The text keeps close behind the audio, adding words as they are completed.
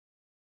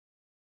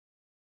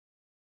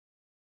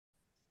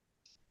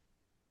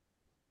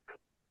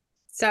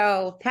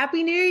So,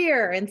 Happy New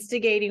Year,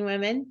 instigating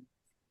women.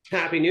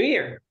 Happy New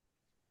Year.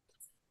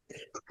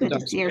 Good to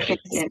see your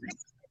faces.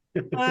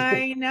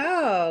 I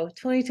know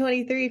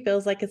 2023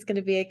 feels like it's going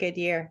to be a good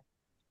year.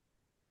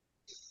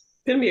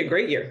 It's going to be a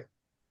great year.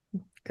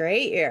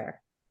 Great year.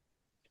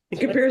 In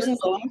comparison to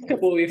the last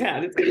couple we've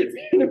had, it's going to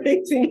be an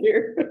amazing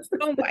year.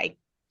 Oh my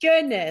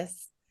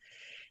goodness.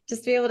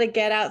 Just be able to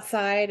get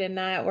outside and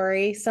not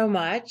worry so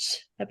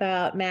much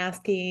about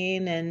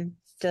masking and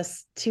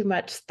just too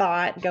much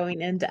thought going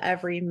into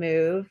every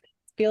move.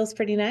 Feels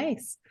pretty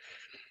nice.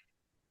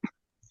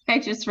 I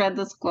just read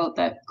this quote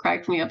that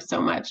cracked me up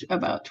so much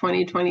about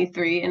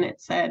 2023, and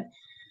it said,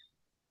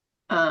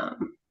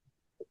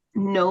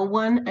 no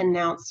one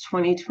announced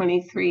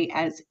 2023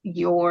 as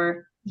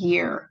your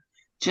year.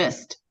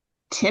 Just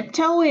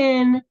tiptoe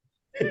in,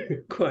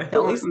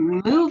 don't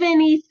move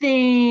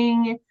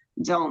anything,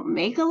 don't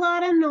make a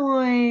lot of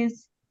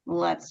noise.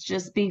 Let's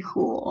just be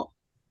cool.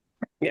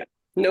 Yeah,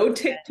 no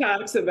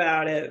TikToks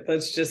about it.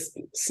 Let's just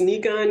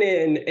sneak on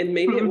in, and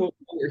maybe it won't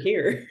when you're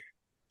here.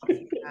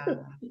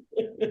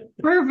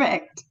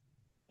 Perfect.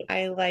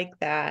 I like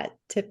that.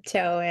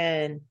 Tiptoe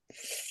in.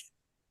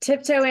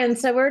 Tiptoe in.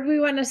 So where do we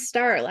want to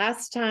start?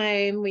 Last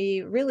time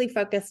we really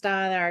focused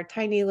on our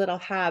tiny little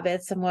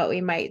habits and what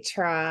we might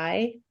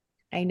try.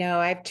 I know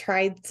I've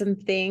tried some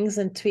things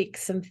and tweaked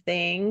some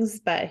things,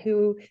 but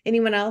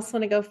anyone else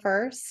want to go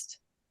first?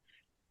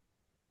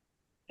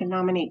 I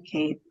nominate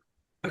Kate.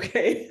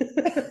 Okay.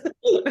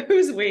 I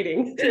was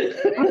waiting.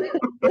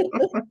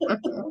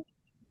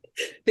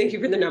 Thank you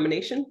for the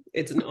nomination.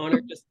 It's an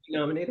honor just to be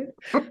nominated.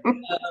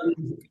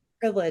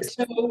 Privilege.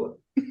 So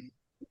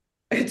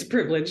it's a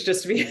privilege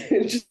just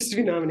to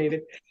be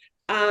nominated.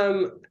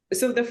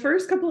 So the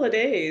first couple of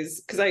days,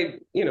 because I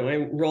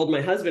rolled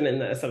my husband in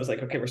this. I was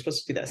like, okay, we're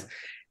supposed to do this.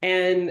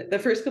 And the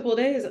first couple of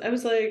days, I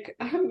was like,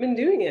 I haven't been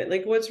doing it.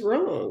 Like, what's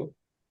wrong?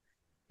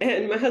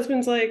 And my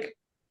husband's like,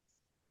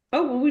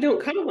 oh, well, we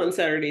don't cuddle on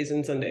Saturdays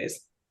and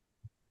Sundays.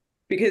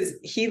 Because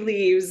he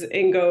leaves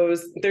and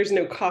goes, there's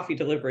no coffee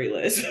delivery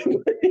list.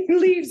 He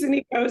leaves and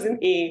he goes and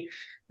he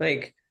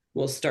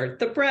will start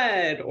the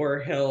bread, or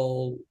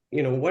he'll,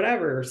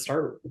 whatever,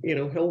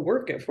 he'll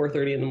work at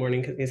 4:30 in the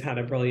morning because he's had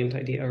a brilliant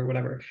idea or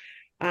whatever.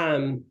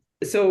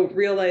 So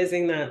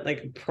realizing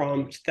that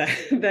prompt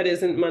that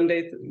isn't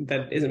Monday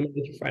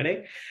through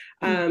Friday.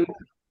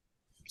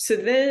 So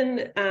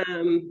then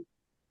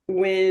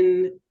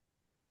when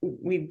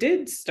we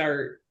did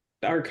start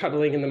our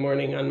cuddling in the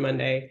morning on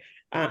Monday,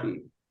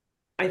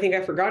 I think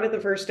I forgot it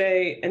the first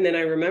day, and then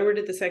I remembered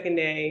it the second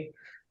day.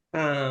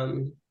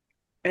 And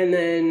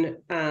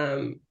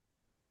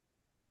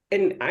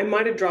I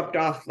might have dropped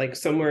off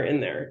somewhere in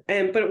there.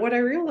 But what I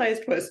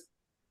realized was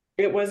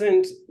it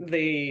wasn't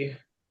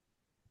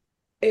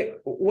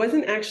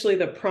actually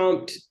the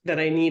prompt that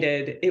I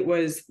needed. It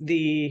was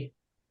a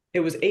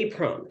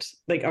prompt,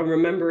 a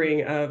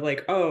remembering of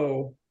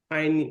oh,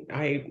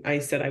 I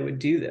said I would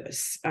do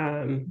this.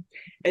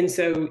 And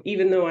so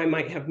even though I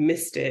might have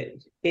missed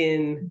it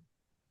in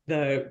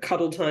the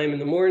cuddle time in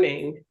the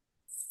morning,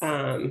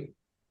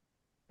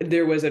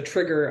 there was a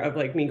trigger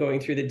of me going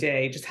through the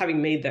day, just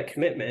having made that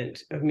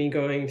commitment of me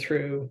going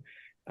through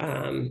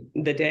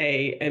the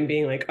day and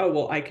being like, oh,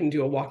 well, I can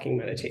do a walking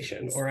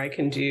meditation, or I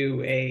can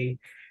do a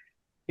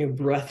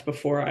breath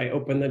before I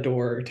open the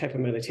door type of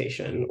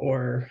meditation,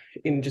 or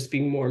in just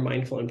being more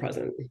mindful and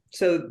present.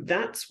 So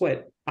that's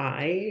what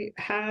I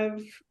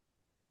have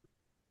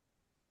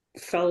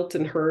felt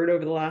and heard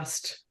over the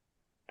last,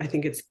 I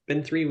think it's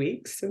been 3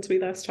 weeks since we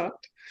last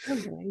talked.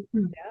 Okay.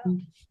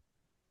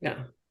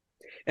 Yeah.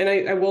 And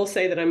I will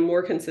say that I'm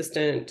more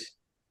consistent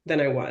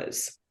than I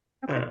was.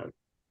 Okay.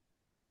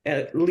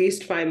 At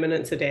least 5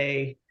 minutes a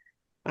day,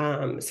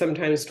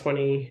 sometimes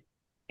 20.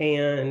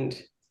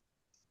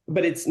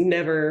 But it's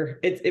never,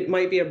 it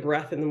might be a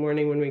breath in the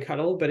morning when we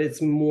cuddle, but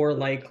it's more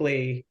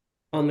likely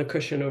on the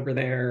cushion over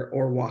there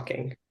or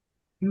walking.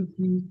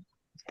 Mm-hmm.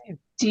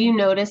 Do you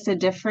notice a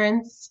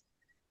difference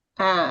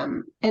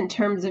in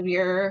terms of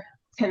your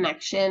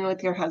connection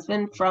with your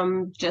husband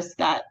from just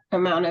that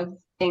amount of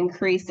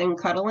increase in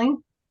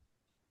cuddling?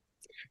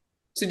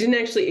 So it didn't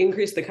actually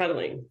increase the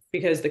cuddling,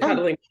 because the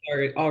cuddling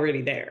are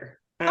already there.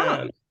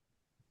 I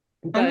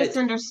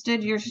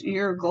misunderstood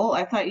your goal.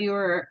 I thought you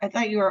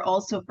were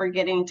also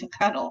forgetting to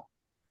cuddle.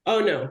 Oh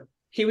no.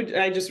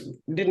 I just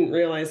didn't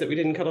realize that we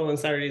didn't cuddle on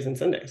Saturdays and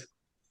Sundays.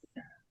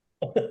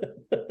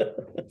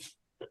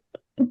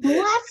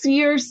 Bless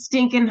your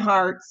stinking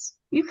hearts.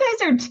 You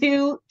guys are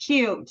too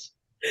cute.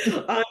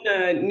 On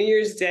New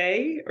Year's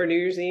Day or New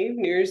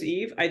Year's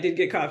Eve, I did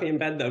get coffee in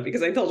bed though,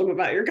 because I told him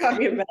about your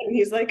coffee in bed, and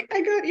he's like,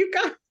 I got you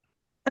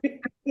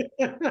coffee. This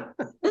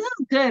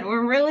is good.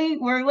 We're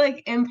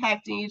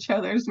impacting each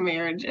other's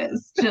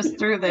marriages just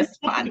through this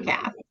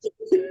podcast.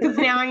 Because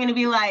now I'm going to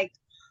be like,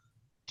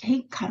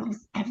 Kate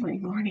cuddles every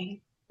morning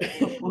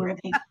before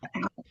they get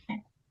out of bed.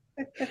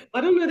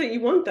 I don't know that you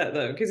want that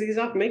though, because he's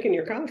off making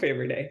your coffee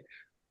every day.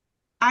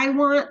 I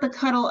want the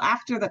cuddle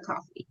after the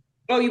coffee.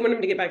 Oh, you want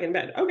him to get back in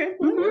bed? Okay.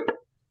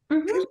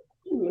 Mm-hmm.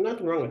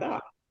 Nothing wrong with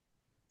that.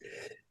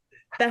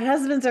 the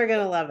husbands are going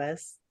to love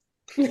us.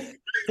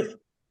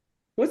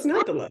 What's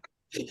not to love?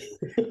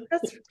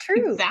 That's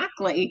true.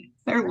 Exactly.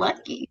 They're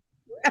lucky.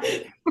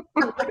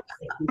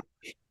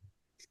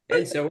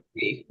 And so are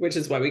we, which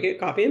is why we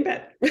get coffee in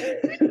bed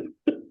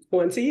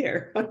once a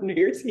year on New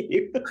Year's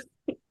Eve.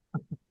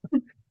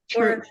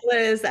 Or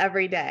Liz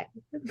every day.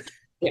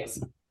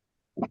 Yes.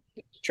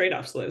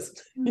 Trade-offs, Liz.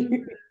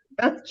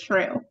 That's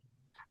true.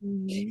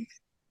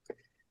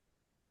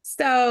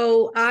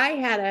 So I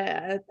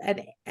had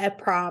a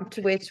prompt,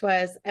 which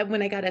was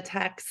when I got a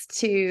text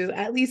to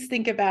at least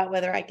think about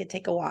whether I could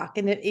take a walk.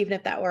 And even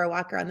if that were a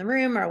walk around the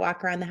room or a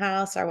walk around the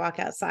house or walk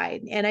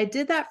outside. And I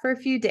did that for a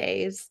few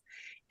days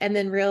and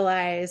then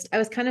realized I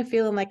was kind of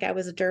feeling like I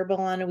was a gerbil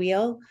on a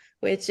wheel,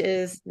 which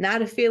is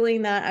not a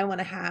feeling that I want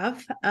to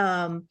have.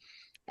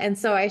 And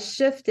so I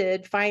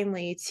shifted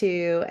finally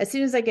to, as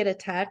soon as I get a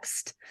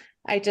text,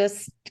 I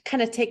just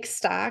kind of take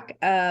stock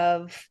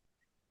of,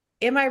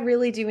 am I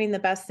really doing the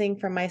best thing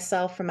for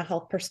myself from a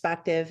health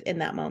perspective in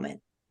that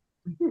moment?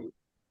 Mm-hmm.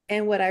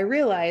 And what I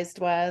realized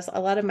was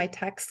a lot of my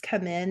texts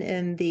come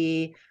in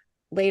the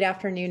late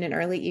afternoon and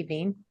early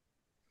evening.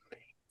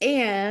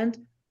 And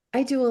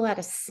I do a lot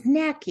of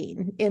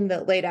snacking in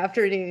the late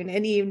afternoon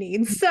and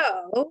evening.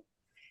 So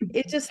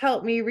it just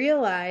helped me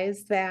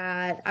realize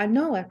that I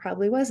know I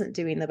probably wasn't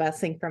doing the best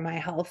thing for my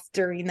health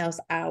during those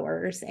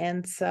hours.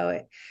 And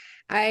so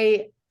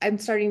I'm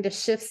starting to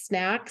shift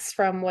snacks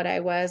from what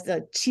I was,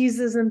 the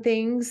cheeses and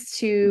things,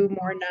 to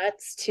more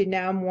nuts, to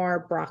now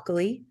more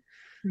broccoli.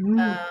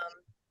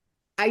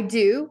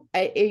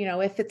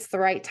 If it's the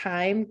right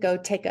time, go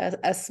take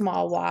a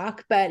small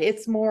walk, but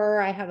it's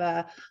more, I have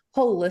a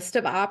whole list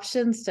of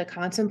options to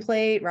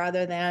contemplate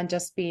rather than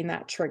just being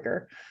that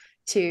trigger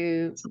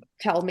to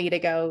tell me to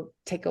go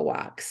take a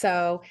walk.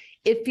 So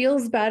it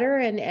feels better,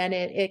 and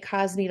it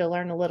caused me to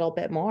learn a little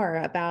bit more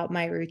about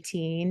my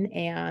routine,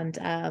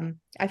 and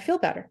I feel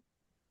better.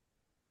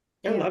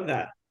 I love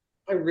that.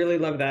 I really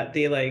love that.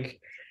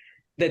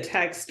 The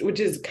text, which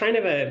is kind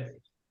of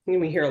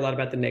we hear a lot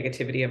about the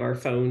negativity of our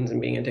phones and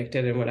being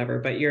addicted and whatever,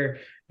 but you're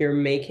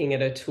making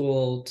it a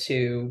tool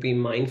to be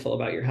mindful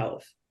about your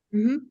health.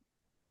 Mm-hmm.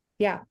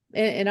 Yeah,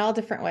 in all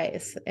different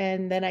ways.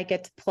 And then I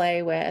get to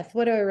play with,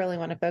 what do I really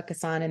want to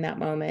focus on in that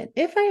moment?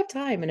 If I have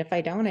time, and if I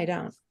don't, I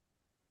don't.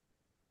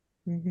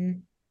 Mm-hmm.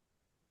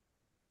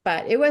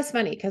 But it was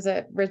funny because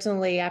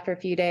originally, after a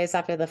few days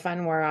after the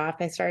fun wore off,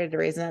 I started to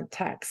raise a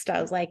text.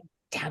 I was like,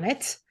 damn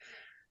it.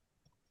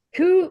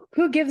 Who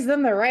gives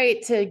them the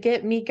right to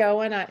get me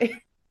going?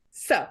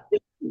 So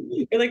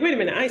you're like, wait a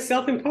minute, I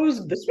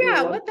self-imposed this.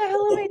 Yeah, what the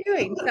hell am I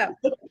doing? So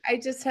I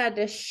just had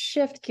to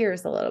shift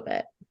gears a little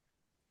bit.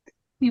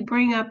 You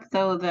bring up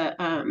though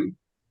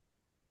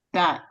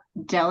that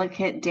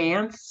delicate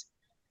dance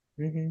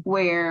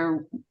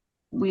where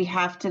we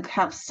have to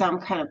have some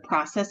kind of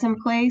process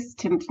in place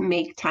to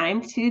make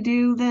time to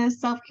do the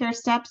self-care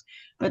steps,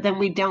 but then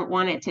we don't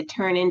want it to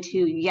turn into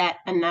yet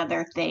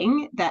another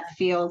thing that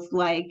feels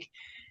like,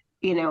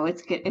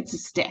 it's a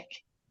stick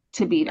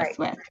to beat us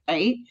with,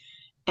 right?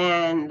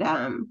 And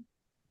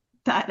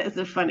that is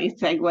a funny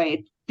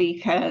segue,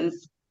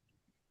 because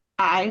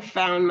I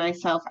found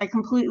myself, I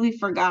completely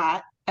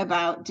forgot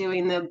about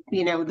doing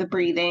the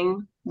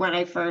breathing when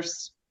I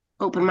first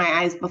open my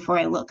eyes before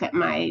I look at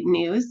my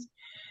news.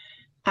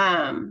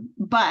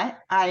 But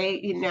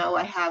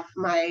I have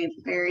my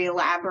very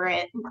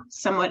elaborate,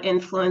 somewhat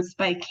influenced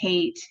by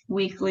Kate,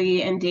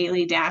 weekly and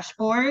daily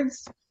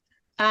dashboards.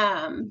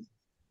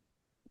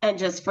 And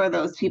just for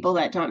those people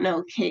that don't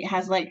know, Kate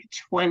has like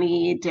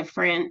 20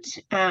 different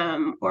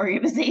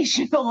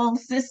organizational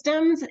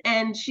systems,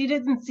 and she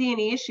doesn't see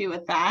any issue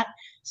with that.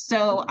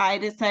 So I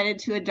decided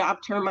to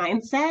adopt her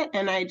mindset,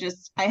 and I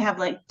have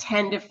like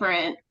 10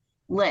 different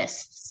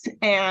lists,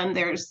 and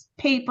there's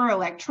paper,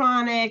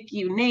 electronic,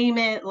 you name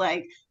it,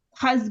 like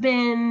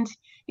husband,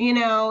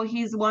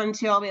 he's one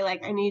too. I'll be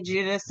like, I need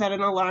you to set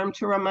an alarm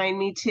to remind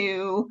me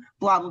to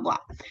blah, blah, blah.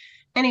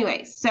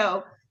 Anyway,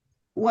 so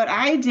what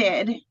I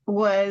did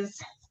was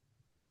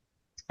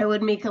I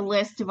would make a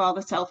list of all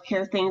the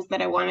self-care things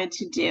that I wanted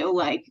to do,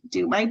 like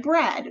do my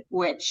bread,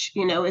 which,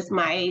 is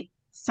my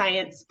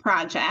science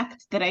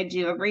project that I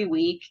do every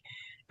week,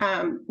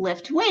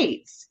 lift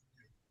weights.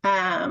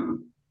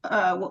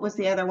 What was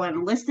the other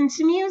one? Listen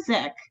to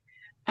music.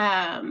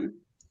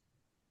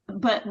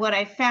 But what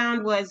I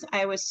found was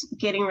I was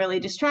getting really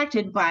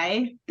distracted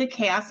by the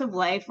chaos of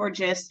life or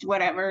just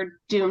whatever,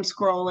 doom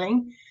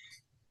scrolling.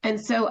 And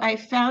so I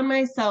found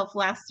myself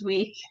last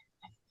week,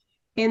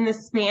 in the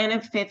span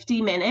of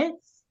 50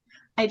 minutes,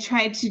 I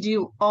tried to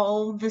do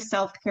all the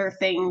self-care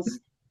things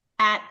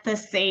at the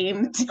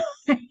same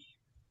time.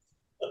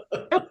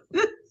 I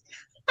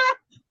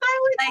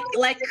was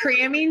like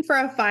cramming for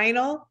a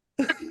final.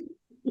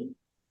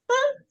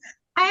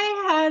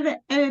 I had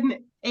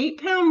an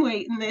 8-pound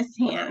weight in this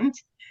hand,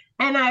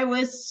 and I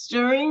was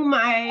stirring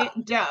my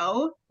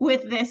dough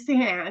with this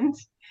hand,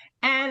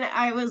 And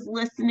I was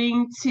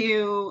listening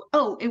to,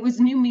 oh, it was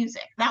new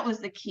music. That was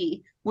the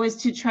key, was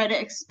to try to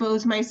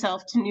expose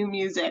myself to new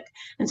music.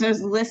 And so I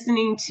was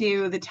listening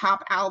to the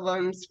top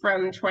albums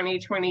from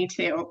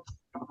 2022.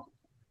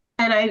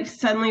 And I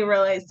suddenly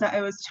realized that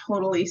I was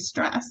totally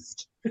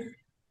stressed.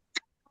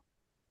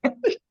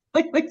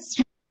 Like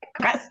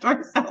stressed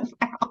myself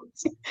out,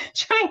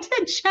 trying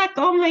to check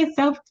all my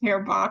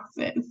self-care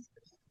boxes.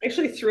 I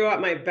actually threw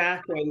out my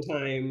back one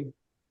time,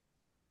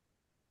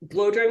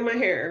 blow drying my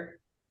hair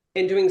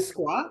and doing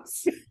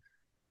squats.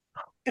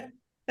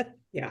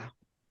 Yeah.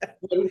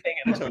 One thing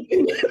at a time.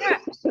 Yeah,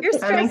 you're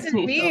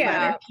stressing me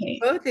out,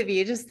 Kate. both of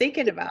you, just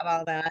thinking about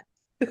all that.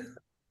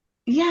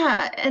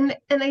 Yeah, and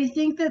I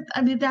think that,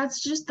 I mean,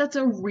 that's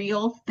a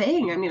real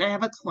thing. I mean, I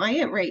have a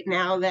client right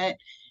now that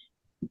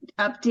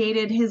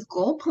updated his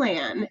goal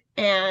plan,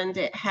 and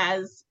it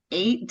has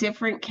 8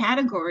 different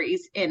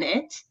categories in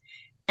it.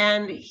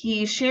 And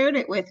he shared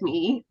it with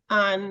me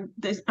on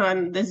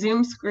the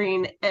Zoom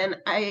screen. And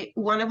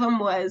one of them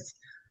was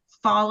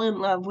fall in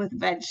love with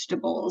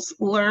vegetables,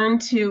 learn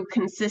to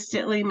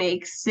consistently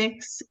make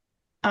 6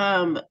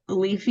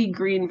 leafy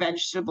green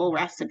vegetable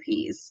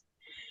recipes.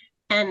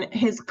 And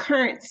his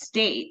current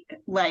state,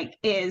 like,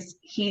 is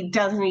he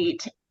doesn't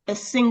eat a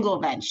single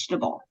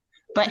vegetable,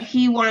 but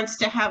he wants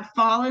to have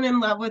fallen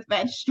in love with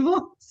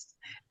vegetables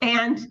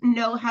and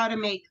know how to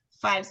make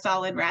 5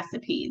 solid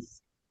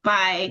recipes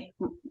by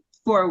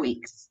 4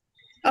 weeks.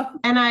 Oh.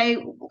 And I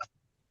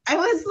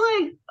was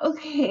like,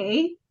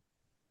 okay,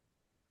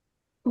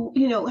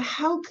 you know,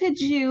 how could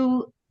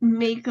you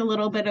make a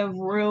little bit of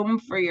room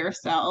for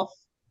yourself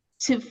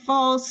to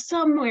fall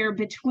somewhere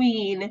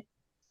between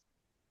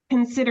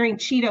considering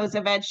Cheetos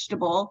a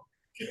vegetable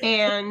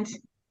and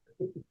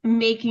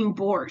making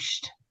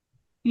borscht,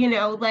 you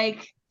know,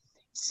 like,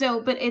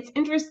 so, but it's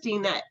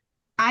interesting that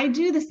I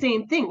do the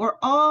same thing. We're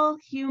all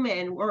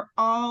human. We're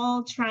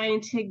all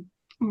trying to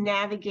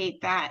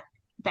navigate that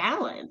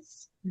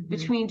balance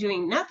between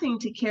doing nothing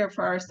to care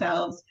for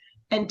ourselves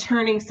and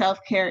turning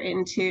self-care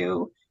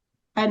into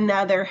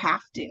another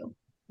have to.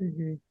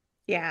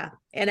 Yeah.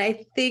 And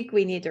I think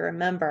we need to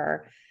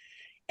remember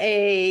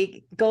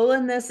a goal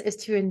in this is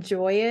to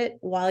enjoy it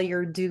while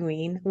you're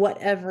doing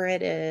whatever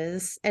it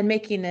is, and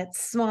making it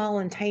small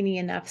and tiny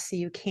enough so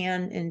you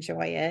can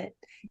enjoy it,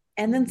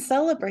 and then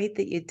celebrate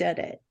that you did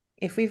it.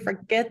 If we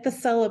forget the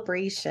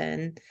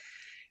celebration,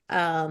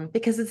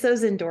 because it's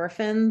those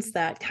endorphins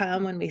that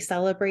come when we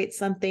celebrate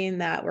something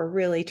that we're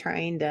really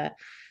trying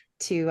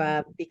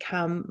to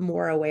become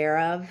more aware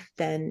of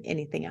than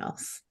anything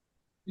else.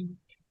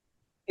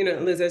 You know,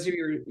 Liz, as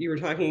you were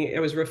talking, I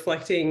was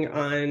reflecting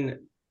on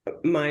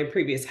my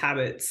previous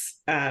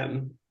habits,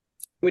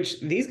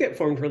 which these get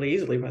formed really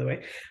easily, by the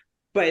way.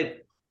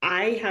 But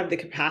I have the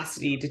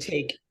capacity to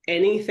take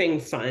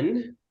anything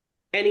fun,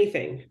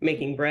 anything,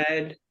 making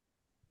bread,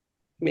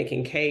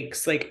 making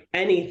cakes, like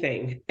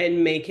anything,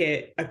 and make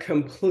it a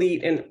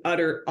complete and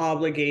utter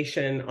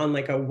obligation on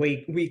like a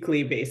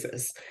weekly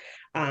basis.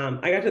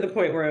 I got to the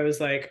point where I was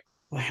like,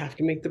 well, I have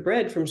to make the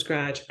bread from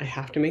scratch. I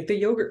have to make the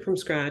yogurt from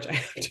scratch. I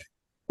have to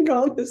make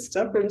all this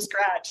stuff from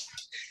scratch.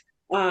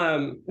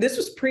 This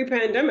was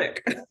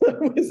pre-pandemic.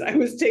 I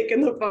was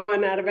taking the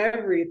fun out of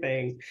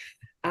everything.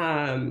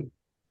 And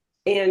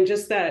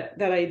just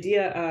that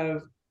idea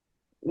of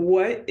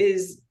what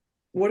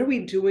are we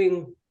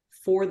doing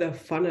for the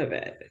fun of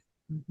it?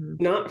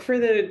 Not for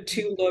the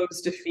 2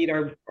 loaves to feed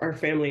our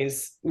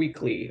families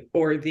weekly,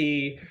 or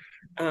the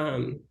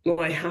well,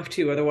 I have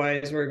to,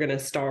 otherwise we're going to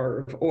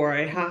starve, or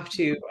I have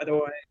to,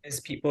 otherwise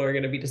people are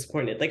going to be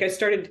disappointed. Like, I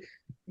started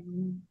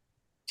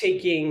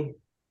taking,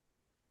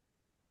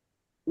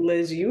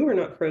 Liz, you are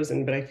not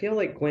frozen, but I feel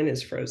like Gwen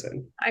is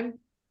frozen.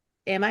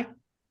 Am I?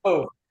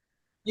 Oh,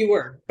 you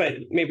were, but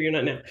maybe you're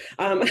not now.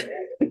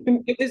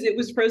 It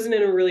was frozen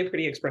in a really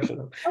pretty expression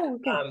though. Oh,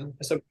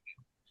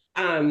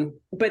 okay.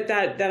 But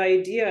that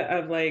idea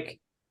of like,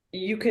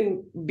 you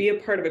can be a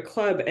part of a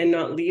club and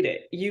not lead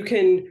it. You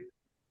can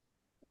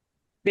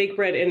bake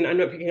bread, and I'm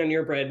not picking on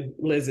your bread,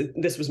 Liz.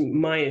 This was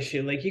my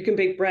issue. Like, you can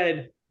bake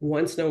bread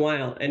once in a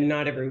while and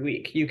not every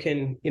week. You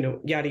can, you know,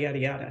 yada, yada,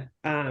 yada.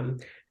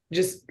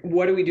 Just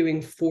what are we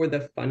doing for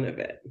the fun of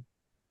it?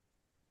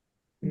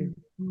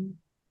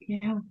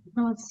 Yeah,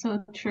 no, it's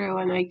so true.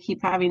 And I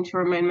keep having to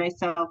remind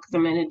myself, because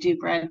I'm going to do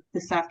bread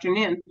this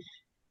afternoon.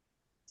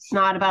 It's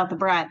not about the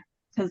bread,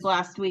 because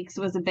last week's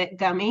was a bit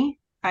gummy.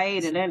 I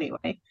ate it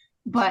anyway,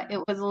 but it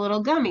was a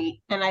little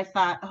gummy. And I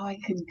thought, oh, I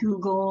could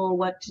Google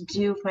what to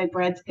do if my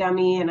bread's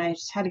gummy. And I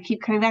just had to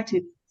keep coming back to,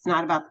 it's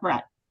not about the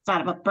bread. It's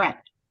not about the bread.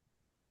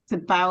 It's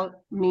about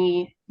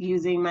me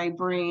using my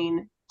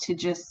brain to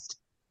just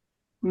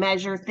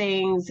measure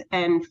things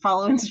and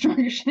follow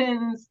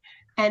instructions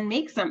and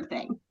make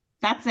something.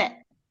 That's it.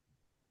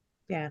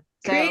 Yeah.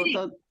 So it's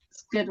a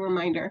good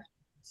reminder.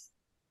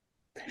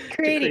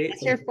 Creating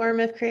is your form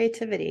of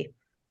creativity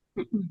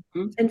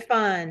and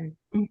fun.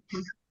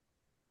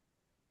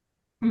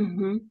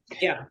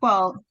 Yeah.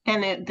 Well,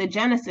 and the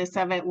genesis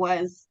of it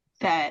was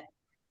that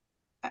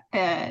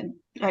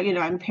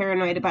I'm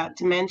paranoid about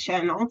dementia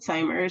and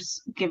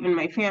Alzheimer's, given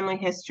my family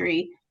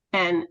history.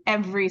 And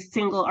every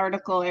single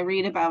article I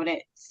read about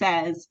it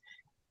says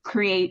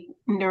create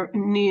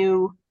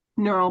new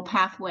neural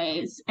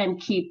pathways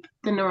and keep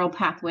the neural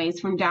pathways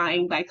from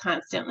dying by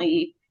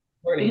constantly,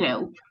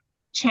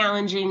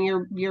 challenging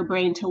your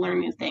brain to learn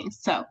new things.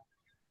 So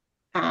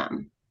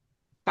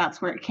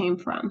that's where it came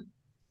from.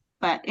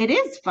 But it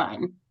is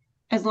fun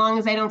as long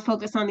as I don't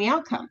focus on the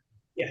outcome.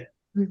 Yeah.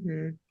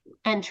 Mm-hmm.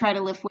 And try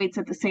to lift weights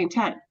at the same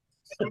time.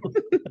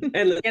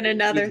 And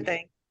another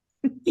thing.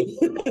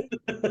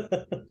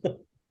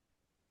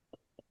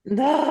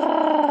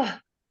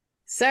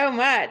 So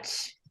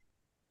much.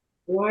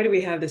 Why do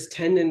we have this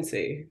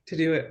tendency to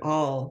do it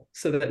all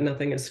so that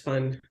nothing is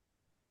fun?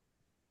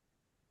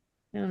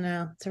 I don't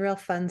know. It's a real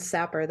fun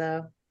sapper,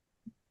 though.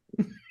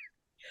 But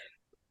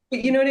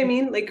you know what I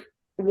mean? Like,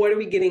 what are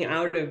we getting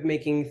out of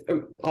making,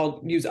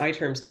 I'll use I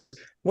terms.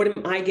 What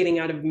am I getting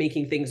out of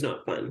making things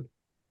not fun?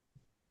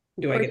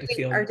 Do I get to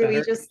feel or do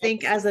we just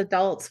think as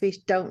adults we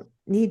don't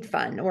need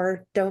fun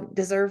or don't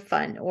deserve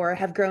fun or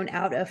have grown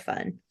out of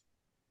fun?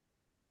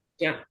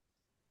 Yeah.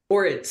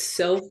 Or it's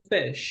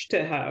selfish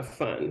to have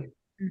fun.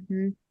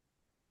 Mm-hmm.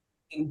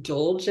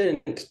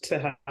 Indulgent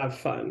to have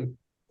fun.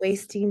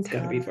 Wasting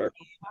time. Gotta be for.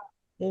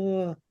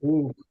 Ooh.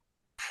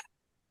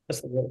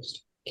 That's the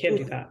worst. Can't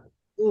do that.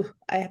 Ooh,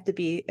 I have to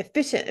be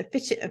efficient.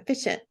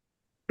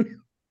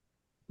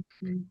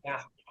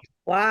 Yeah.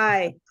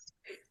 Why?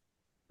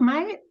 Am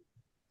I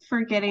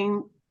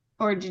forgetting,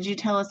 or did you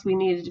tell us we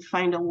needed to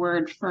find a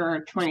word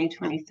for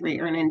 2023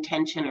 or an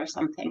intention or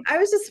something? I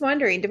was just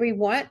wondering, do we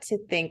want to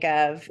think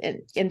of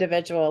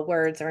individual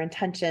words or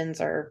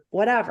intentions or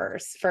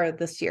whatever's for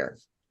this year?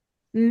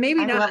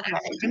 Maybe not.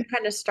 I'm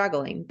kind of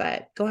struggling,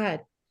 but go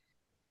ahead.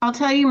 I'll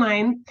tell you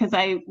mine because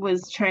I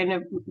was trying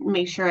to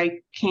make sure I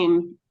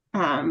came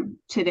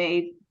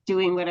today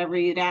doing whatever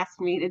you'd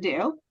asked me to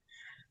do.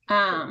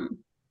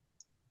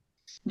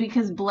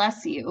 Because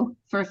bless you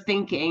for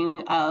thinking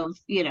of,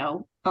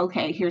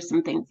 okay, here's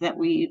some things that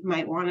we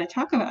might want to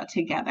talk about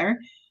together.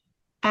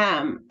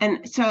 And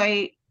so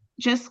I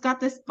just got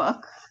this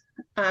book.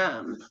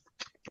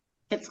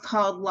 It's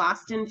called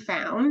Lost and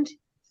Found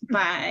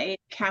by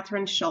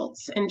Catherine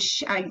Schultz. And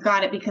I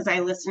got it because I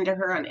listened to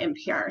her on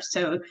NPR.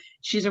 So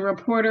she's a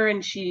reporter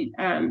and she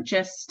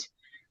just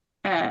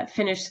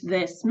finished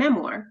this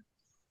memoir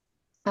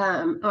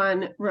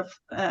on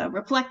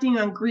reflecting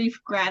on grief,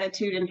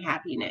 gratitude, and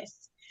happiness.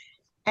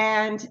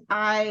 And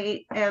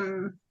I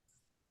am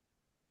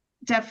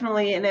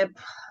definitely in a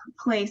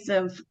place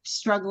of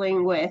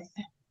struggling with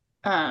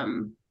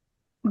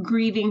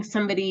grieving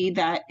somebody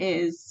that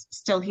is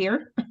still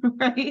here,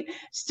 right?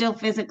 Still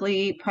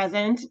physically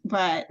present,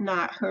 but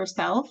not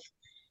herself.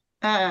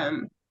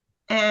 And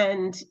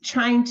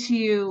trying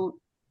to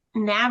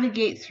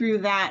navigate through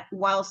that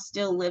while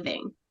still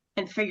living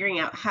and figuring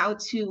out how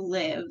to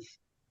live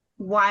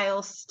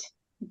whilst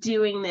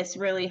doing this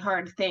really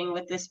hard thing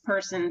with this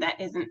person that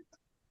isn't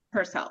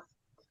herself.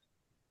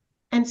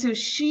 And so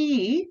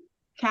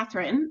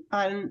Catherine,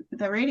 on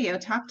the radio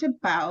talked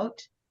about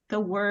the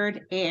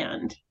word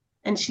and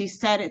she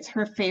said it's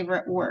her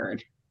favorite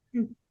word.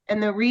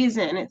 And the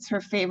reason it's her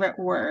favorite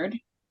word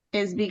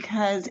is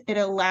because it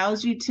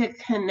allows you to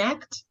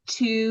connect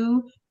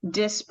to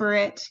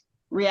disparate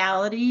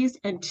realities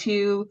and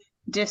to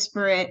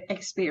disparate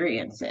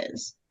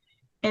experiences.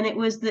 And it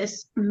was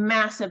this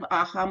massive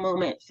aha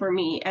moment for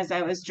me as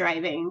I was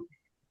driving.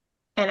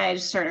 And I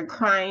just started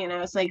crying and I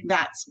was like,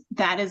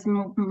 that is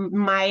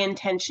my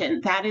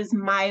intention. That is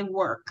my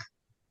work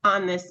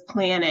on this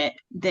planet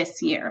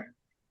this year,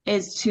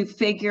 is to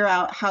figure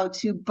out how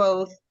to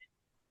both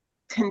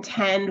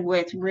contend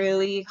with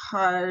really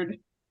hard,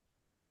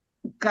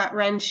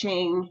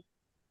 gut-wrenching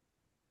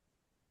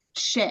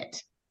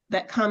shit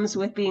that comes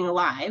with being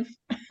alive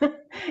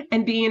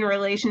and being in a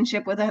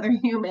relationship with other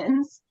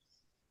humans,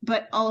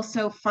 but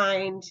also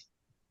find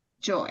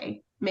joy,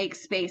 make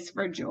space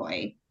for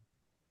joy.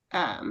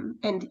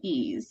 And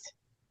ease.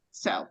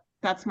 So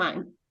that's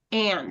mine.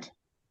 And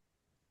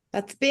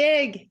that's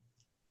big.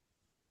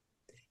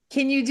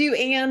 Can you do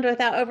and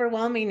without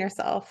overwhelming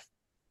yourself?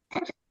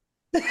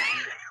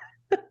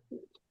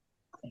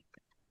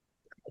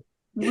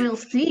 We'll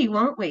see,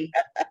 won't we?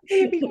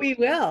 We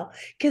will,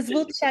 because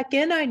we'll check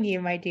in on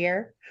you, my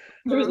dear.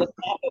 There was a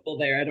thought bubble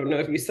there. I don't know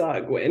if you saw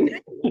it, Gwen.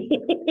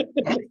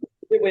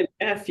 It went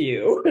F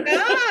you.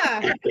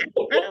 Ah!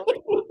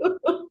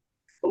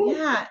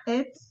 Yeah,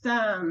 it's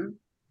God,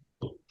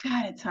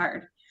 it's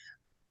hard.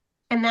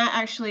 And that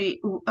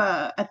actually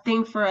a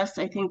thing for us,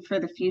 I think, for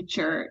the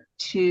future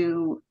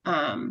to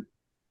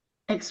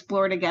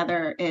explore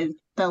together is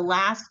the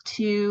last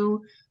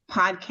 2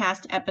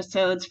 podcast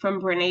episodes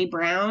from Brene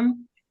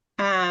Brown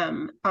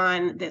on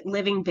the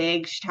Living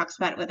Big. She talks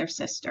about it with her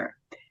sister.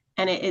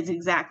 And it is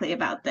exactly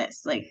about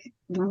this, like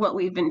what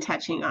we've been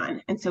touching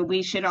on. And so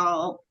we should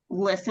all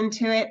listen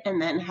to it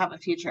and then have a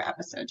future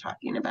episode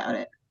talking about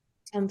it.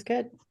 Sounds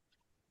good.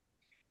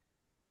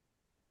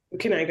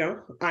 Can I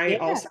go? I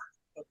also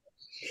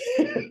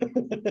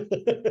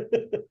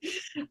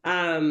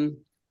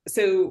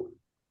So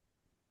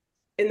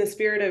in the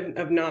spirit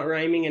of not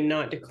rhyming and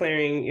not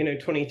declaring,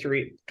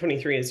 23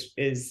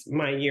 is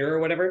my year or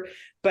whatever,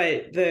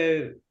 but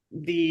the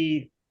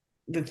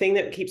thing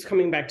that keeps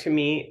coming back to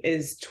me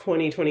is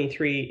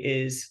 2023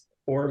 is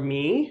for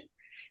me.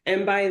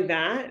 And by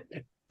that,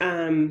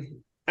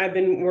 I've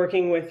been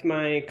working with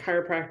my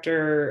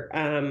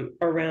chiropractor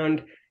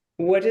around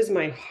what does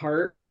my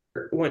heart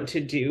want to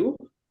do?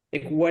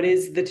 Like, what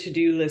is the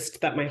to-do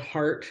list that my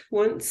heart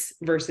wants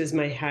versus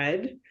my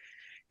head?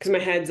 Because my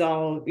head's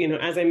all,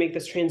 as I make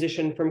this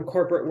transition from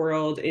corporate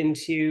world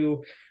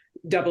into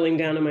doubling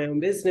down on my own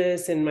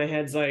business, and my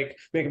head's like,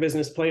 make a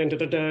business plan,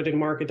 and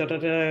market, get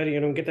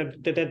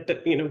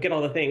get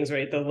all the things,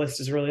 right? The list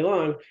is really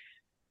long,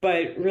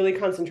 but really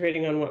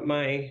concentrating on what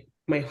my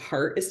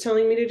heart is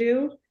telling me to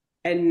do,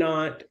 and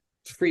not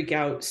freak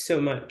out so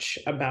much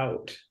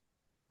about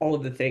all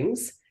of the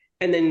things.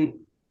 And then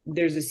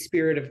there's a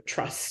spirit of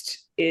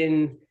trust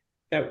in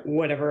that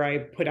whatever I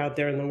put out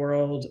there in the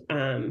world,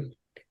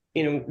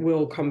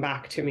 will come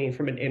back to me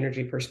from an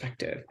energy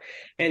perspective.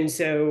 And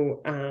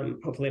so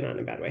hopefully not in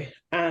a bad way.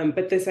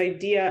 But this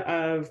idea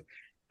of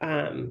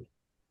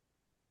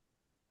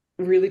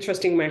really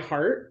trusting my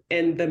heart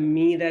and the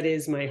me that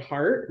is my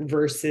heart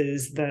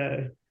versus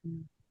the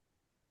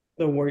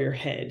warrior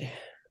head.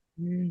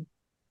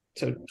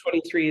 So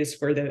 23 is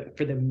for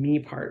the me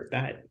part,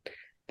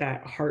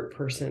 that heart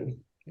person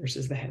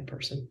versus the head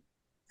person.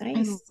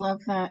 Nice. I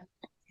love that.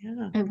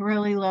 Yeah. I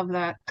really love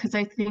that, because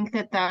I think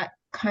that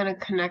kind of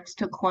connects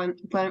to Gwen's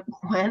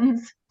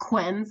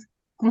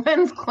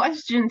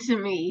question to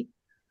me.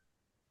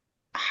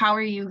 How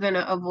are you going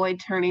to avoid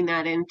turning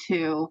that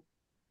into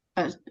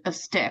a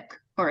stick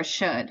or a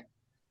should?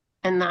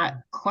 And that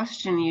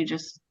question you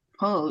just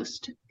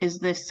posed, is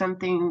this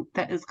something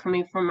that is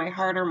coming from my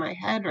heart or my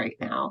head right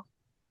now,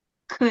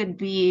 could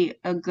be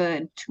a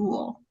good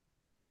tool.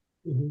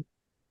 Mm-hmm.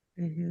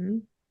 Mm-hmm.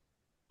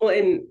 Well,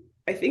 and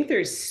I think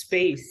there's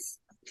space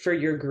for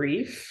your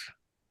grief,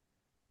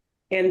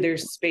 and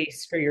there's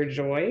space for your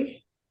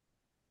joy.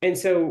 And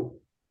so,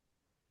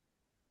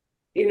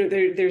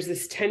 there's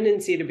this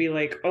tendency to be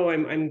like, oh,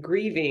 I'm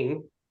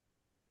grieving,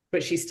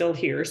 but she's still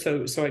here.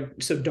 So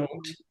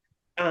don't.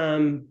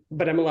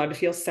 But I'm allowed to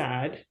feel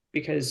sad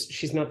because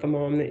she's not the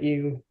mom that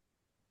you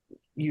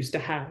used to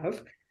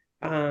have.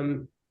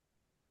 And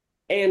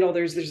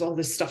there's all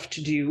this stuff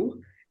to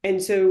do.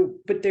 And so,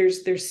 but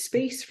there's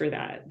space for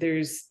that.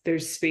 There's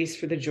space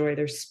for the joy.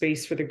 There's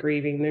space for the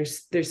grieving.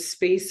 There's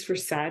space for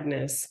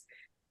sadness.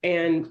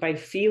 And by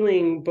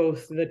feeling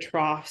both the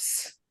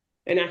troughs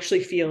and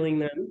actually feeling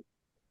them,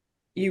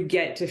 you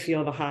get to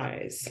feel the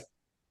highs.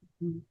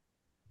 Mm-hmm.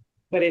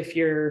 But if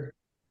you're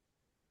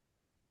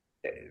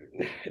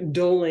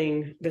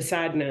dulling the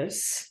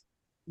sadness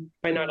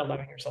by not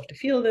allowing yourself to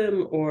feel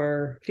them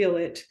or feel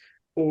it,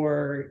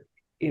 or,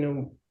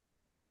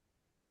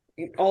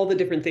 all the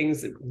different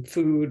things,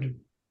 food,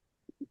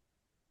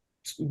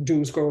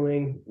 doom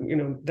scrolling,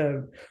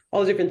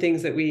 all the different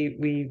things that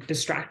we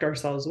distract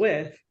ourselves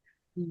with,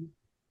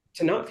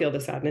 to not feel the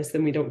sadness,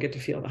 then we don't get to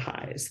feel the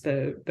highs,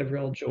 the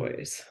real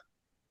joys.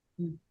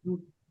 Mm-hmm.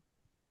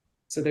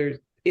 So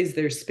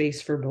there's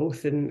space for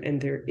both, and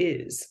there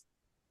is,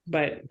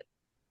 but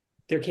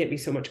there can't be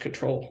so much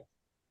control.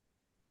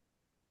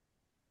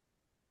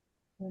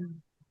 What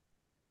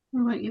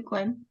about you,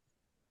 Gwen?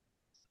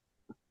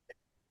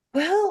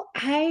 Well,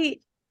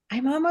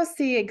 I'm almost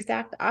the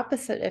exact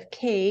opposite of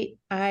Kate.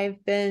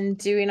 I've been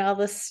doing all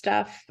this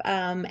stuff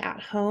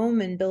at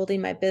home and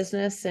building my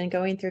business and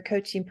going through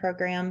coaching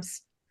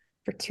programs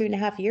for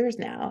 2.5 years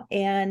now.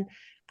 And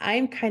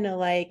I'm kind of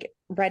like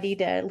ready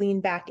to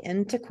lean back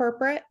into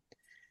corporate.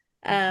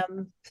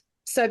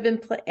 So I've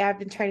been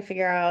trying to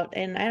figure out,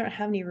 and I don't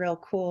have any real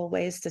cool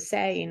ways to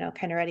say,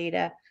 kind of ready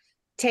to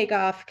take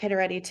off, kind of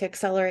ready to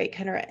accelerate,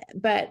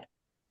 but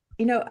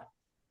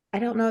I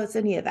don't know it's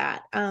any of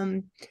that.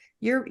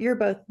 You're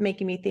both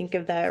making me think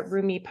of the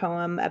Rumi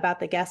poem about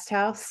the guest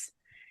house,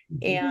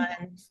 mm-hmm.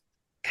 and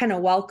kind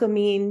of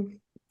welcoming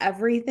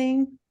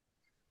everything,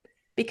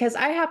 because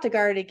I have to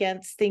guard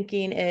against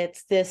thinking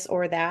it's this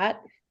or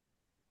that.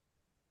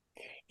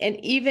 And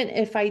even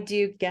if I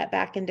do get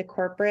back into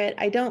corporate,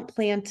 I don't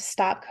plan to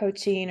stop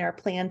coaching or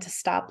plan to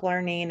stop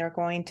learning or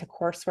going to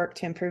coursework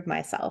to improve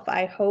myself.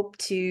 I hope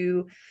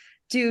to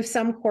do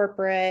some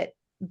corporate,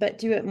 but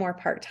do it more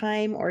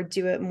part-time or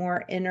do it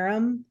more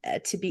interim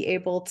to be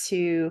able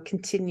to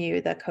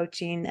continue the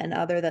coaching and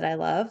other that I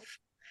love.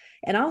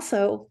 And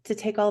also to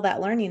take all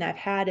that learning I've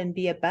had and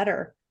be a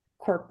better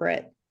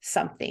corporate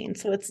something.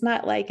 So it's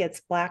not like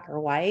it's black or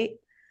white.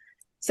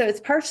 So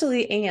it's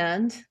partially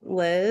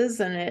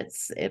Liz, and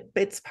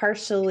it's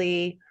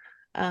partially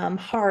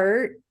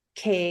Heart,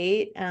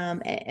 Kate,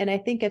 and I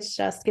think it's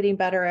just getting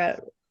better at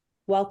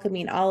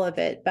welcoming all of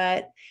it.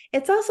 But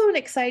it's also an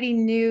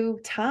exciting new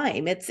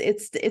time. It's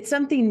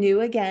something new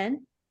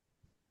again.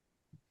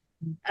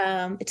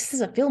 It just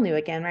doesn't feel new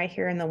again right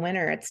here in the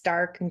winter. It's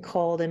dark and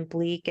cold and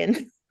bleak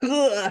and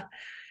ugh.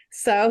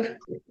 So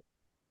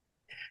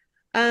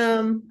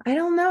I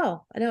don't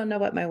know. I don't know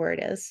what my word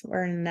is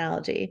or an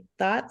analogy.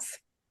 Thoughts?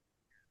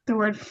 The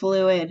word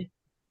fluid.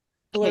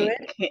 Fluid?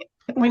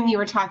 When you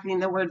were talking,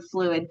 the word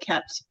fluid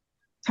kept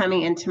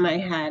coming into my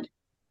head.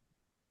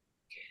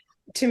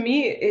 To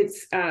me,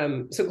 it's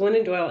so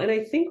Glennon Doyle, and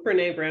I think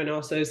Brene Brown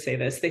also say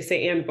this. They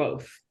say and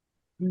both.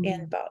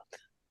 And both.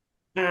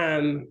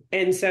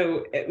 And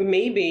so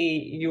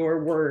maybe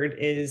your word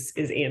is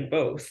and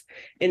both,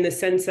 in the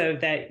sense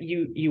of that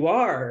you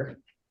are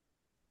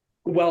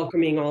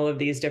welcoming all of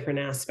these different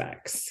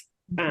aspects.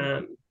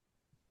 And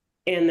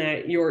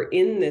that you're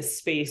in this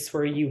space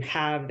where you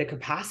have the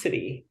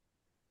capacity.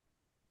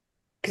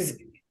 Because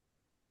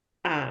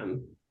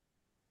on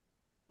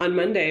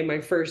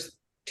Monday,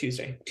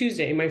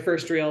 Tuesday, my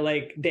first real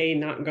like day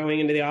not going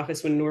into the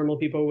office when normal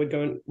people would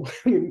go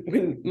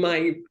when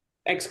my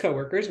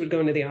ex-coworkers would go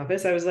into the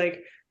office, I was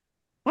like,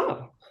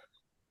 oh,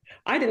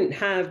 I didn't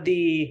have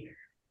the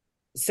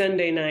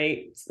Sunday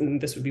night, and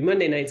this would be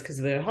Monday nights because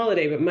of the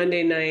holiday, but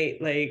Monday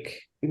night,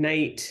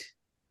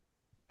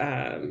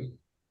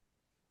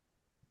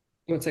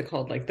 what's it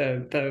called? Like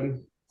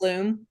the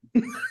Gloom.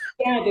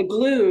 Yeah, the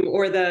gloom,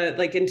 or the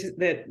like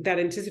that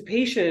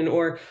anticipation,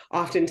 or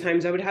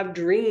oftentimes I would have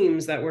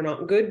dreams that were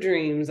not good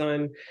dreams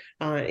on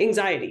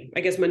anxiety. I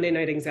guess Monday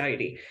night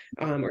anxiety,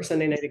 or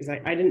Sunday night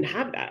anxiety. I didn't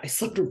have that. I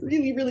slept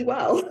really, really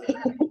well.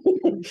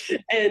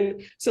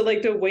 And so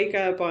like to wake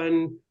up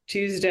on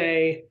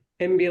Tuesday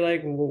and be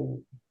like, well,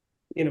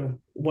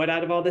 what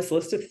out of all this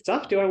list of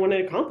stuff do I want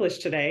to accomplish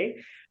today?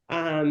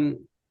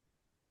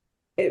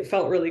 It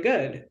felt really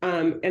good.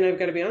 And I've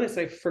got to be honest,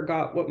 I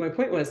forgot what my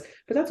point was,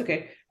 but that's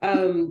okay.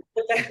 The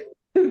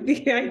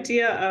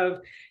idea of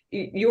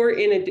you're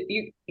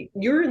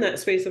in that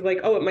space of like,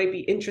 oh, it might be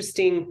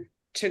interesting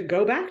to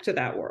go back to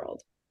that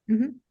world.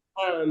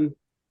 Mm-hmm.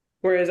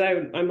 Whereas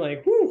I'm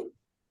like, whew,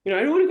 I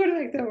don't want to go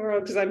to that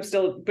world because I'm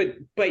still,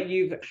 but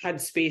you've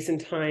had space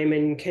and time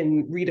and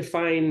can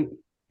redefine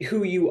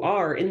who you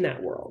are in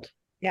that world.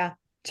 Yeah,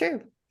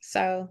 true.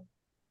 So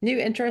new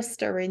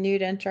interest or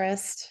renewed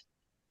interest.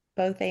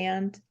 Both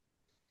and.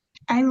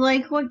 I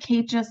like what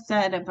Kate just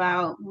said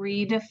about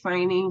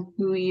redefining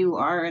who you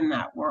are in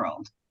that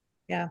world.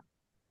 Yeah.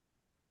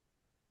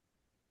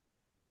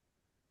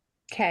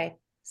 Okay.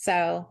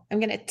 So I'm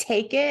going to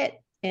take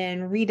it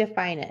and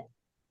redefine it,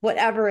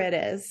 whatever it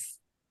is.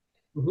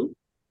 Mm-hmm.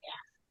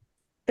 Yeah.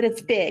 But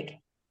it's big.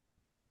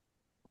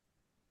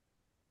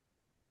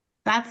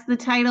 That's the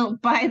title,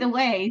 by the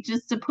way,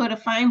 just to put a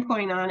fine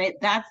point on it.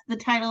 That's the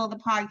title of the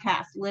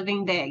podcast,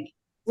 Living Big.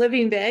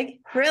 Living Big?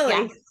 Really?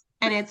 Yes.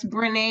 And it's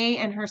Brene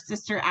and her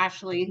sister,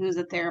 Ashley, who's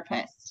a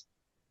therapist.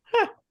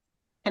 Huh.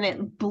 And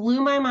it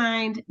blew my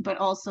mind, but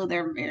also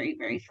they're very,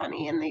 very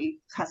funny and they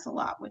cuss a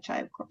lot, which I,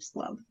 of course,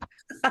 love.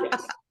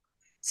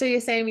 So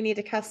you're saying we need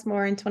to cuss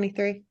more in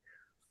 23?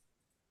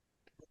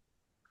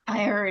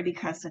 I already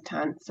cuss a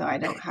ton, so I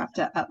don't have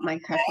to up my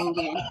cussing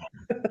game.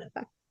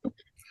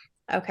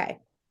 Okay.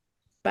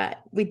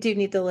 But we do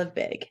need to live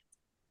big.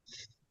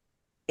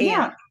 And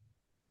yeah.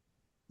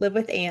 Live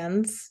with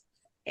ands.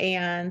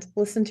 And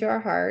listen to our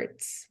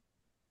hearts.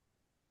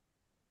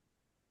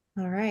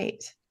 All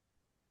right.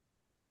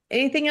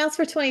 Anything else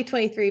for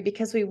 2023?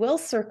 Because we will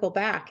circle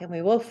back and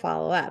we will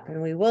follow up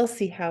and we will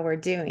see how we're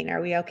doing.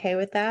 Are we okay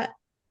with that?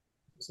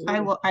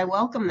 Absolutely. I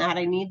welcome that.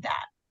 I need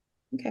that.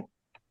 Okay.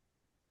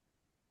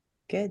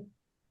 Good.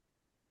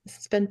 This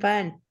has been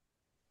fun.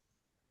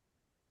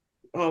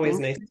 Always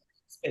nice to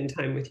spend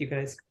time with you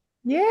guys.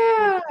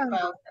 Yeah.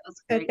 Well,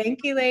 so thank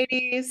you,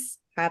 ladies.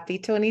 Happy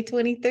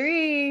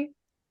 2023.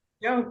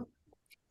 Yeah.